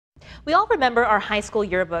We all remember our high school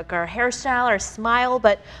yearbook, our hairstyle, our smile,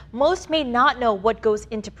 but most may not know what goes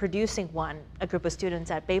into producing one. A group of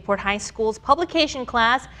students at Bayport High School's publication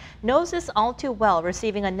class knows this all too well,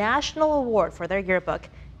 receiving a national award for their yearbook.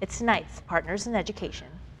 It's tonight's Partners in Education.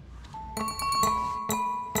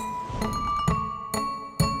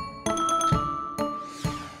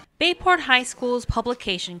 Bayport High School's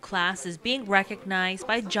publication class is being recognized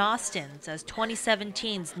by Jostens as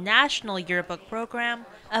 2017's National Yearbook Program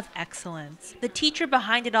of Excellence. The teacher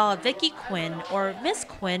behind it all, Vicki Quinn, or Miss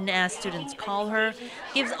Quinn as students call her,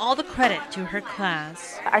 gives all the credit to her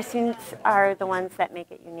class. Our students are the ones that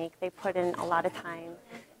make it unique. They put in a lot of time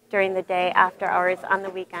during the day, after hours, on the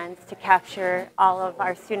weekends to capture all of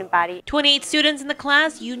our student body. 28 students in the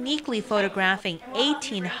class, uniquely photographing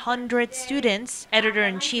 1,800 students.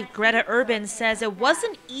 Editor-in-Chief Greta Urban says it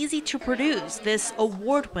wasn't easy to produce this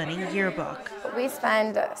award-winning yearbook. We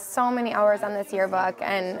spend so many hours on this yearbook,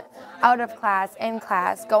 and out of class, in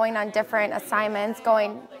class, going on different assignments,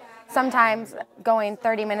 sometimes going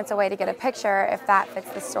 30 minutes away to get a picture if that fits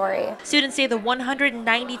the story. Students say the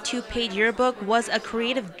 192-page yearbook was a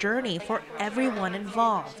creative journey for everyone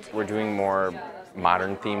involved. We're doing more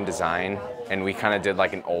modern theme design, and we kind of did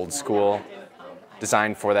like an old school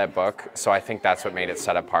design for that book. So I think that's what made it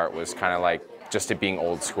set apart, was kind of like just it being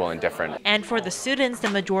old school and different. And for the students, the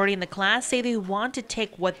majority in the class say they want to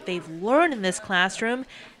take what they've learned in this classroom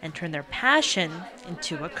and turn their passion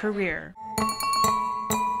into a career.